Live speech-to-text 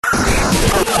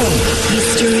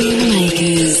History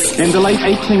Makers. In the late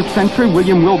 18th century,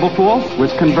 William Wilberforce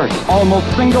was converted. Almost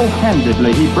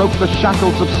single-handedly, he broke the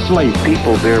shackles of slavery.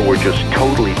 People there were just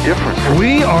totally different.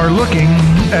 We are looking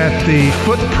at the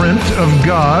footprint of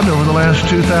God over the last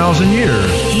 2,000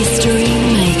 years. History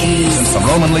Makers. The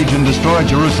Roman legion destroyed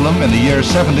Jerusalem in the year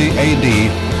 70 A.D.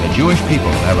 The Jewish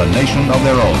people have a nation of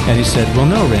their own. And he said, well,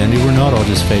 no, Randy, we're not all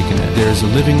just faking it. There's a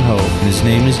living hope, and his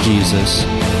name is Jesus.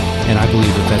 And I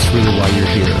believe that that's really why you're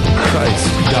here.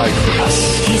 Christ died for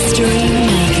us. History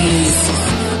Makers.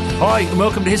 Hi, and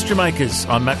welcome to History Makers.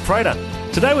 I'm Matt Prater.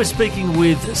 Today we're speaking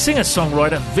with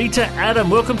singer-songwriter Vita Adam.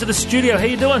 Welcome to the studio. How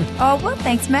you doing? Oh, well,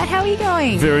 thanks, Matt. How are you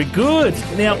going? Very good.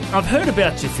 Now, I've heard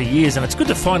about you for years, and it's good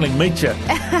to finally meet you.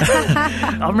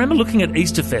 I remember looking at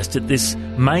Easterfest at this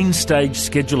main stage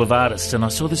schedule of artists, and I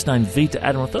saw this name, Vita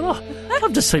Adam. I thought, I'd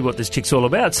love to see what this chick's all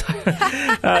about. So,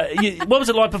 what was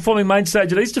it like performing main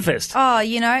stage at Easterfest? Oh,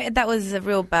 you know, that was a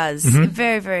real buzz. Mm-hmm.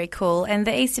 Very, very cool. And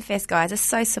the Easterfest guys are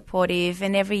so supportive,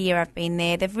 and every year I've been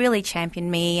there, they've really championed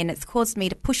me, and it's caused me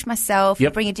to push myself,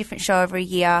 Yep. bring a different show every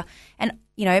year. And,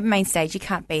 you know, main stage, you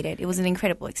can't beat it. It was an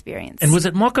incredible experience. And was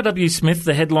it Michael W. Smith,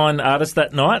 the headline artist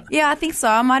that night? Yeah, I think so.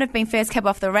 I might have been first cab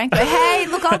off the rank, but hey,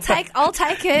 look, I'll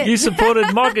take it. You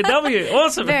supported Michael W.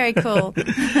 Awesome. Very cool.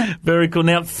 Very cool.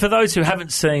 Now, for those who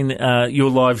haven't seen your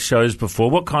live shows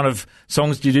before, what kind of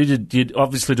songs do you do? Do you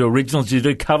obviously do originals? Do you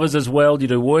do covers as well? Do you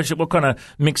do worship? What kind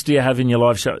of mix do you have in your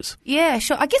live shows? Yeah,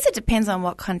 sure. I guess it depends on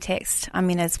what context I'm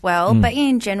in as well. But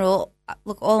in general,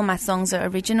 look, all of my songs are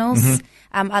originals.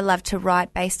 Mm-hmm. I love to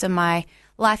write based on my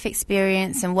life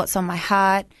experience and what's on my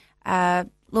heart.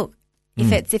 Look,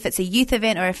 if it's a youth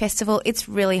event or a festival, it's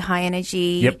really high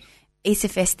energy. Yep.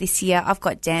 Easterfest this year, I've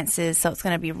got dancers, so it's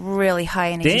going to be really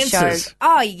high energy Dancers? shows.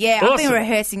 Oh yeah, Awesome. I've been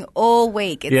rehearsing all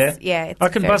week. It's, it's I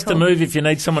can very bust cool. a move if you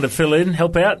need someone to fill in,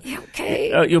 help out. Yeah,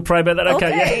 okay. You'll pray about that, okay?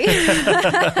 Okay.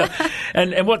 Yeah.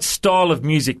 And what style of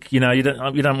music? You know, you don't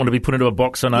want to be put into a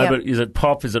box. I know, Yep. but is it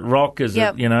pop? Is it rock? Is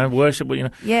Yep. it worship? You know.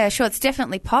 Yeah, sure. It's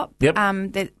definitely pop. Yep.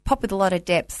 The pop with a lot of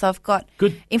depth. So I've got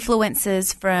Good.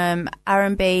 influences from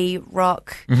R&B,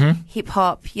 rock, Mm-hmm. hip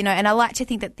hop. You know, and I like to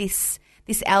think that this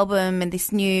album and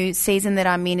this new season that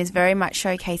I'm in is very much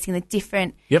showcasing the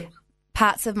different Yep.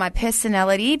 parts of my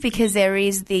personality, because there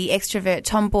is the extrovert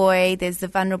tomboy, there's the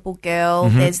vulnerable girl,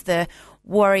 Mm-hmm. there's the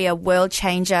warrior world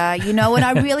changer, you know, and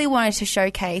I really wanted to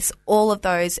showcase all of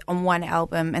those on one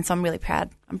album, and so I'm really proud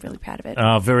of it.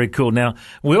 Oh, very cool. Now,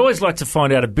 we always like to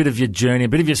find out a bit of your journey, a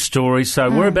bit of your story.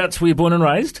 So whereabouts were you born and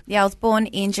raised? Yeah, I was born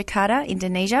in Jakarta,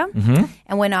 Indonesia,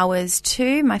 and when I was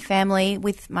 2, my family,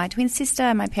 with my twin sister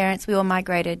and my parents, we all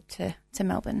migrated to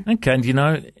Melbourne. Okay, and do you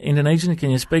know Indonesian? Can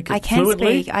you speak it I can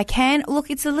fluently? speak. I can. Look,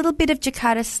 it's a little bit of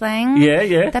Jakarta slang.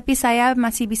 Yeah. Tapi saya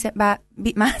masih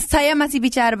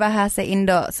bicara bahasa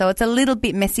Indo, so it's a little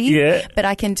bit messy. Yeah. But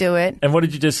I can do it. And what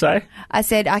did you just say? I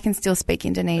said I can still speak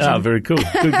Indonesian. Oh, very cool.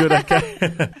 Good,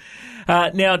 okay.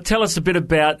 Now, tell us a bit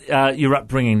about your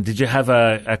upbringing. Did you have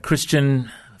a Christian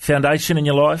foundation in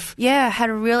your life? Yeah, I had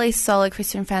a really solid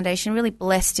Christian foundation, really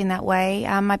blessed in that way.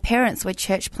 My parents were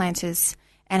church planters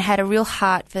and had a real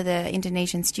heart for the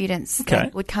Indonesian students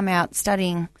that would come out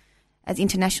studying as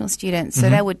international students. So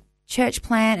they would church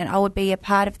plant, and I would be a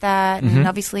part of that, and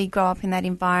obviously grow up in that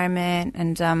environment.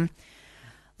 And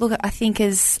look, I think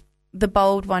as the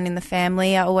bold one in the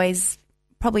family, I always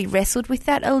probably wrestled with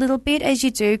that a little bit, as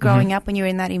you do growing up when you're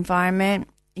in that environment,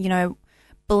 you know,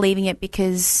 believing it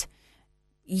because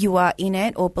you are in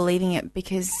it or believing it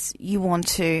because you want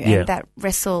to, and that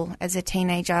wrestle as a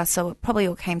teenager. So it probably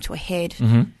all came to a head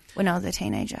when I was a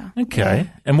teenager. Okay. Yeah.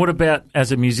 And what about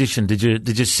as a musician? Did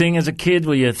you sing as a kid?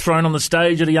 Were you thrown on the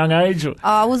stage at a young age? Or?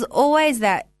 I was always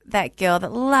that girl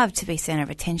that loved to be centre of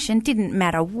attention. Didn't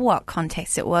matter what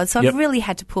context it was. So I've really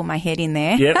had to pull my head in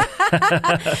there. Yep.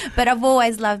 But I've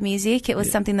always loved music. It was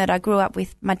something that I grew up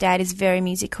with. My dad is very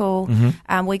musical.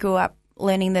 We grew up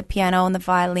learning the piano and the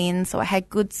violin, so I had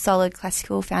good, solid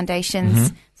classical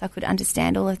foundations, so I could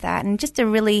understand all of that, and just a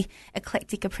really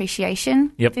eclectic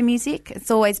appreciation for music.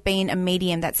 It's always been a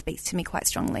medium that speaks to me quite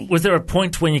strongly. Was there a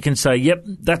point when you can say, yep,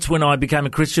 that's when I became a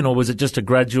Christian, or was it just a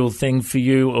gradual thing for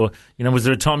you? Or, you know, was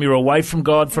there a time you were away from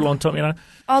God for a long time, you know?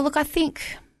 Oh, look, I think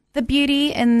the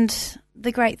beauty and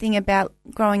the great thing about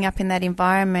growing up in that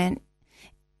environment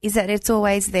is that it's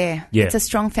always there. Yeah. It's a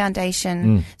strong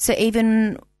foundation. So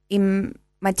even in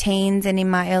my teens and in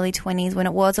my early 20s, when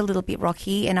it was a little bit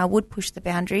rocky and I would push the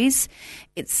boundaries,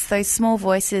 it's those small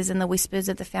voices and the whispers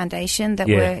of the foundation that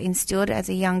were instilled as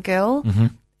a young girl.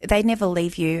 They never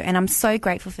leave you, and I'm so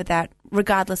grateful for that,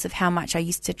 regardless of how much I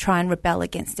used to try and rebel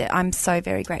against it. I'm so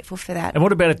very grateful for that. And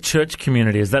what about a church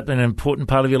community? Has that been an important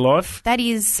part of your life? That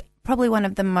is probably one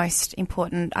of the most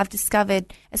important. I've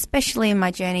discovered, especially in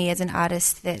my journey as an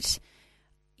artist, that,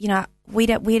 you know,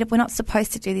 we're not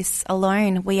supposed to do this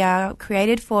alone. We are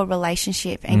created for a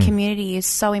relationship, and community is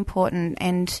so important.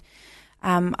 And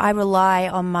I rely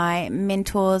on my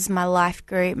mentors, my life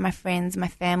group, my friends, my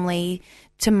family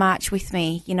to march with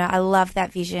me. You know, I love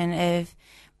that vision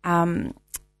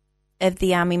of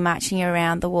the army marching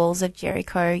around the walls of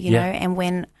Jericho, you know, and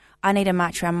when I need to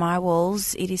march around my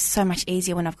walls, it is so much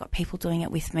easier when I've got people doing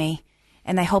it with me,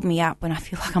 and they hold me up when I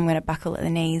feel like I'm going to buckle at the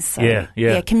knees. So,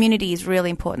 community is really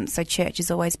important. So church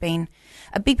has always been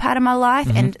a big part of my life,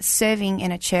 and serving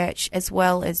in a church as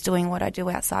well as doing what I do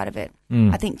outside of it,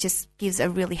 I think just gives a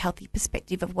really healthy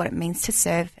perspective of what it means to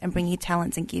serve and bring your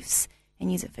talents and gifts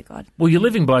and use it for God. Well, you're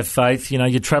living by faith. You know,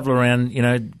 you travel around, you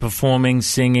know, performing,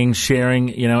 singing, sharing,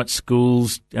 you know, at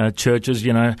schools, churches,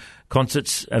 you know,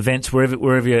 concerts, events,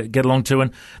 wherever you get along to.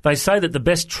 And they say that the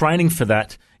best training for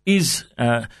that is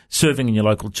serving in your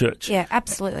local church. Yeah,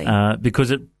 absolutely. Because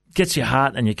it gets your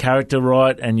heart and your character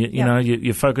right, and you know,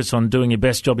 you focus on doing your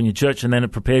best job in your church, and then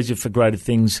it prepares you for greater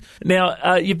things.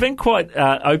 Now, you've been quite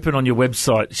open on your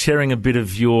website, sharing a bit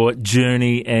of your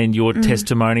journey and your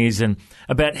testimonies, and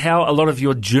about how a lot of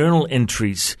your journal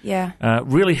entries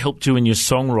really helped you in your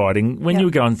songwriting when you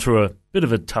were going through a bit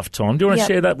of a tough time. Do you want to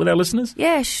share that with our listeners?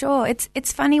 Yeah, sure.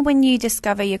 It's funny when you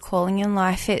discover your calling in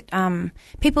life.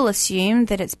 People assume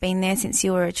that it's been there since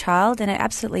you were a child, and it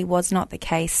absolutely was not the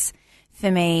case for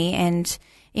me. And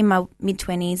in my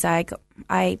mid-20s,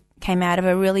 I came out of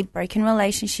a really broken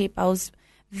relationship. I was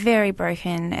very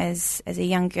broken as a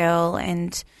young girl,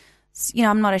 and you know,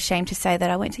 I'm not ashamed to say that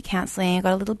I went to counselling. I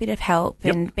got a little bit of help,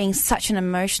 and being such an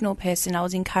emotional person, I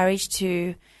was encouraged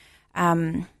to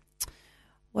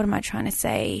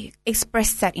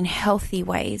express that in healthy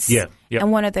ways.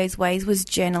 And one of those ways was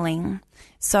journaling.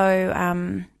 So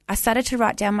I started to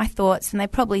write down my thoughts, and they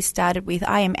probably started with,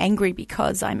 I am angry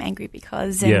because.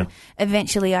 And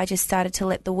eventually I just started to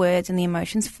let the words and the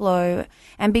emotions flow.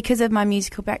 And because of my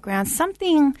musical background,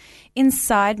 something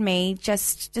inside me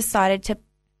just decided to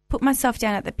put myself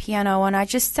down at the piano, and I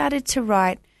just started to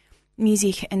write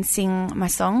music and sing my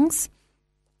songs.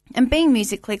 And being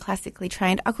musically, classically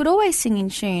trained, I could always sing in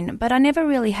tune, but I never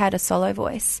really had a solo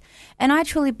voice. And I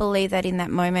truly believe that in that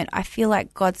moment, I feel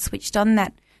like God switched on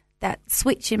that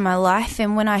switch in my life.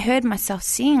 And when I heard myself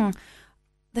sing,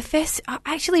 I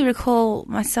actually recall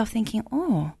myself thinking,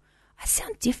 oh, I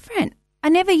sound different. I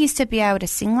never used to be able to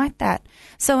sing like that.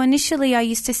 So initially I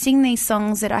used to sing these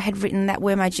songs that I had written that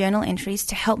were my journal entries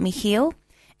to help me heal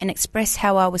and express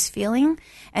how I was feeling.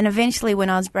 And eventually when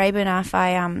I was brave enough,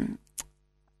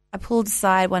 I pulled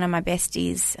aside one of my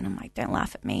besties, and I'm like, don't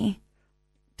laugh at me.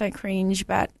 Don't cringe,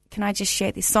 but can I just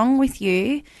share this song with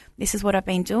you? This is what I've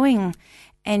been doing.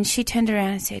 And she turned around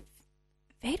and said,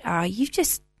 Vita, you've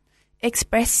just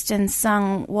expressed and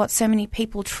sung what so many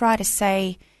people try to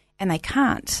say and they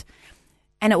can't.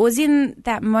 And it was in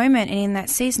that moment and in that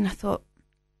season I thought,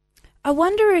 I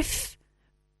wonder if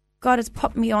God has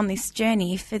popped me on this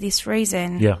journey for this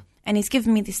reason. And he's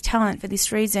given me this talent for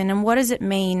this reason. And what does it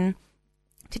mean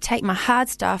to take my hard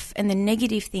stuff and the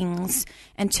negative things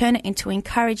and turn it into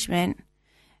encouragement?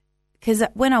 Because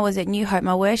when I was at New Hope,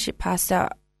 my worship pastor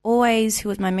who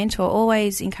was my mentor,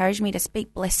 always encouraged me to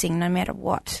speak blessing no matter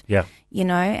what, you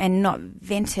know, and not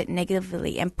vent it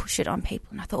negatively and push it on people.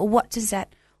 And I thought, well, what does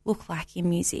that look like in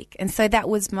music? And so that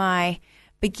was my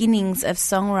beginnings of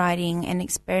songwriting and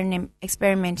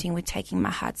experimenting with taking my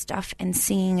hard stuff and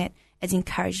seeing it as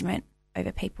encouragement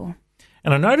over people.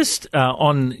 And I noticed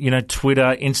on, you know,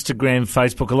 Twitter, Instagram,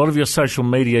 Facebook, a lot of your social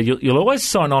media, you'll always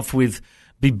sign off with,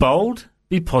 be bold,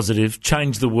 be positive,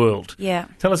 change the world. Yeah.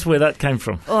 Tell us where that came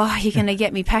from. Oh, you're going to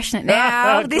get me passionate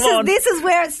now. This is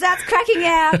where it starts cracking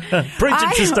out. Preach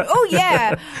it, sister. Oh,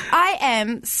 yeah. I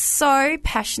am so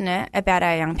passionate about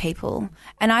our young people,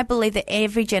 and I believe that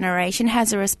every generation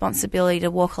has a responsibility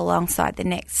to walk alongside the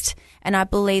next. And I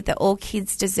believe that all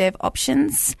kids deserve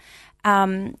options.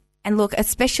 And look,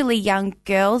 especially young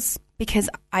girls, because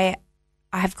I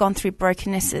have gone through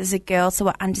brokenness as a girl, so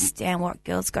I understand what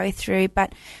girls go through.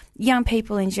 But young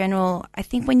people in general, I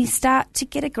think when you start to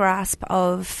get a grasp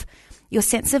of your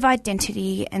sense of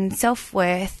identity and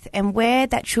self-worth and where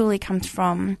that truly comes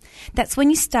from, that's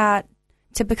when you start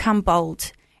to become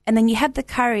bold. And then you have the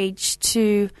courage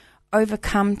to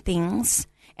overcome things.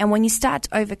 And when you start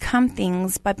to overcome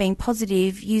things by being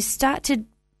positive, you start to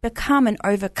become an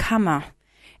overcomer.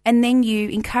 And then you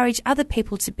encourage other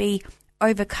people to be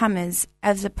overcomers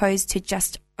as opposed to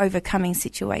just overcoming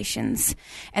situations.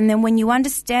 And then when you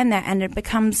understand that and it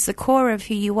becomes the core of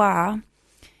who you are,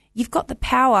 you've got the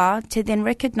power to then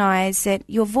recognise that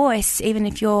your voice, even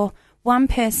if you're one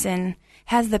person,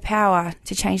 has the power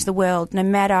to change the world, no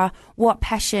matter what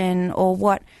passion or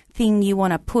what thing you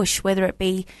want to push, whether it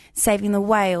be saving the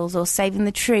whales or saving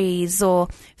the trees or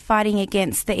fighting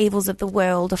against the evils of the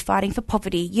world or fighting for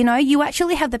poverty. You know, you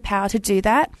actually have the power to do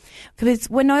that, because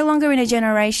we're no longer in a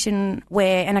generation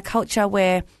where, and a culture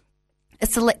where a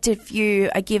selected few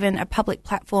are given a public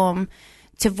platform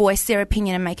to voice their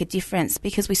opinion and make a difference,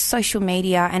 because with social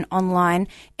media and online,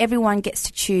 everyone gets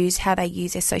to choose how they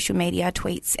use their social media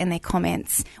tweets and their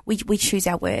comments. We choose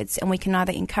our words, and we can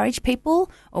either encourage people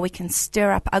or we can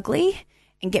stir up ugly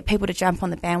and get people to jump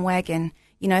on the bandwagon.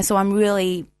 You know, so I'm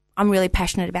really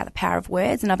passionate about the power of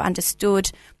words, and I've understood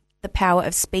the power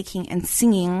of speaking and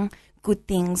singing good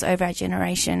things over our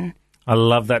generation. I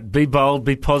love that. Be bold,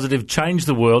 be positive, change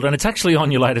the world. And it's actually on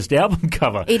your latest album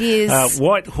cover. It is.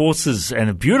 White horses, and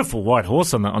a beautiful white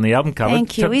horse on the album cover.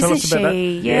 Thank you. Tell Isn't us about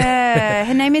she? that. Yeah.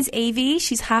 Her name is Evie.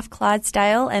 She's half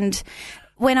Clydesdale. And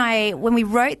when we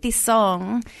wrote this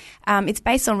song, it's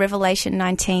based on Revelation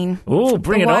 19. Oh,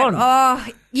 bring it on. Oh,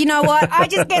 you know what? I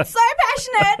just get so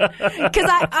passionate because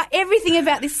I everything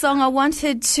about this song I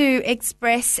wanted to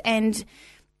express and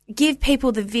give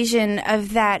people the vision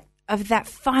of that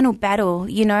final battle,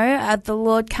 you know, the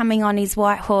Lord coming on his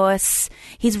white horse,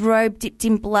 his robe dipped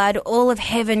in blood, all of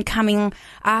heaven coming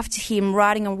after him,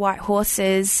 riding on white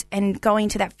horses and going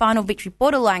to that final victory,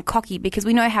 borderline cocky, because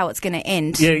we know how it's going to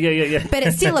end. Yeah. But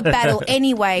it's still a battle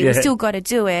anyway. Yeah. We've still got to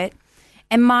do it.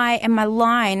 And my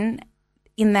line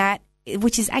in that,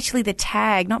 which is actually the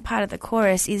tag, not part of the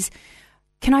chorus, is,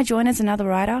 can I join as another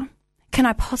rider? Can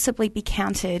I possibly be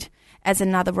counted as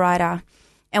another rider?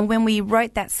 And when we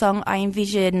wrote that song, I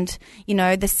envisioned, you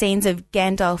know, the scenes of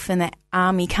Gandalf and the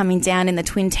army coming down in the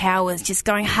Twin Towers, just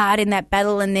going hard in that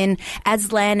battle, and then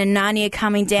Aslan and Narnia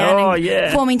coming down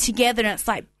forming together, and it's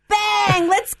like, bang,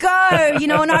 let's go, you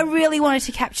know, and I really wanted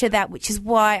to capture that, which is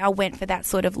why I went for that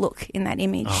sort of look in that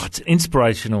image. Oh, it's an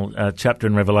inspirational chapter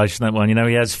in Revelation, that one. You know,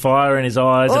 he has fire in his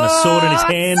eyes and a sword in his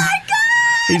hand. So good!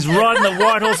 He's riding the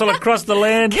white horse all across the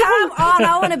land. Come on,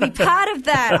 I want to be part of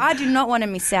that. I do not want to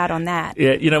miss out on that.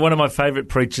 Yeah, you know, one of my favourite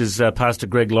preachers, Pastor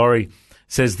Greg Laurie,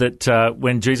 says that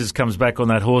when Jesus comes back on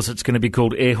that horse, it's going to be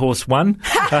called Air Horse One,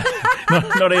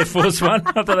 not Air Force One.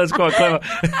 I thought that was quite clever.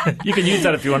 You can use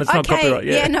that if you want. It's not copyright.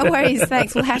 Yeah, no worries.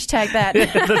 Thanks. We'll hashtag that.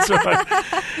 Yeah, that's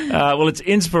right. Well, it's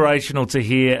inspirational to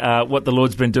hear what the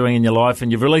Lord's been doing in your life,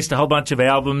 and you've released a whole bunch of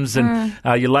albums, and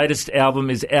your latest album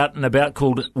is out and about,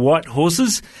 called White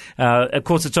Horses. Of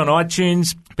course, it's on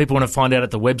iTunes. People want to find out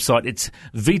at the website. It's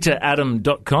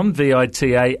vitaadam.com,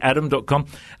 VITA Adam.com.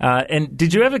 And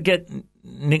did you ever get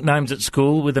nicknames at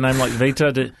school with a name like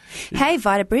Vita? Hey,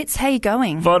 Vita Brits, how you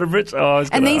going? Vita Brits? Oh,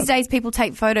 and these days people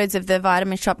take photos of the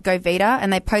vitamin shop Go Vita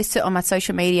and they post it on my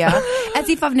social media as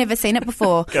if I've never seen it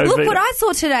before. Look Vita. What I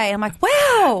saw today. I'm like,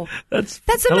 wow, that's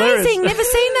amazing. Never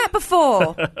seen that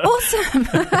before. Awesome.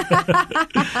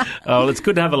 Oh, well, it's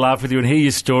good to have a laugh with you and hear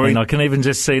your story. And I can even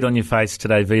just see it on your face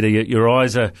today, Vita. Your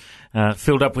eyes are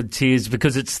filled up with tears,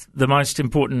 because it's the most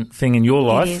important thing in your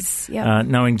life, it is, yep.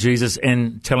 Knowing Jesus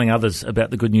and telling others about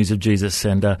the good news of Jesus.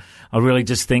 And I really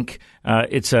just think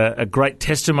it's a great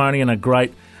testimony and a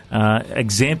great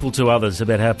example to others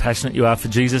about how passionate you are for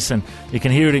Jesus. And you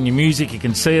can hear it in your music, you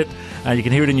can see it, you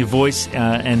can hear it in your voice,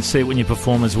 and see it when you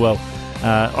perform as well.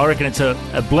 I reckon it's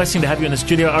a blessing to have you in the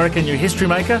studio. I reckon you're a history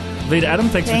maker. Vita Adam,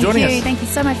 thanks for joining us. Thank you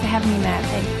so much for having me, Matt.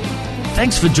 Thank you.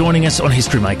 Thanks for joining us on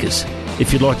History Makers.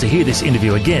 If you'd like to hear this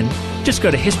interview again, just go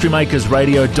to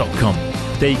historymakersradio.com.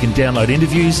 There you can download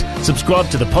interviews, subscribe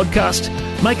to the podcast,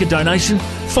 make a donation,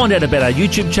 find out about our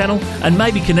YouTube channel, and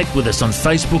maybe connect with us on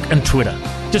Facebook and Twitter.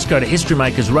 Just go to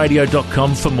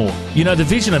historymakersradio.com for more. You know, the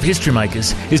vision of History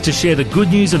Makers is to share the good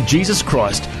news of Jesus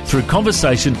Christ through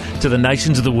conversation to the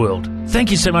nations of the world.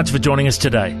 Thank you so much for joining us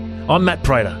today. I'm Matt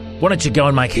Prater. Why don't you go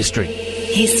and make history?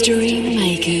 History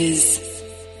Makers.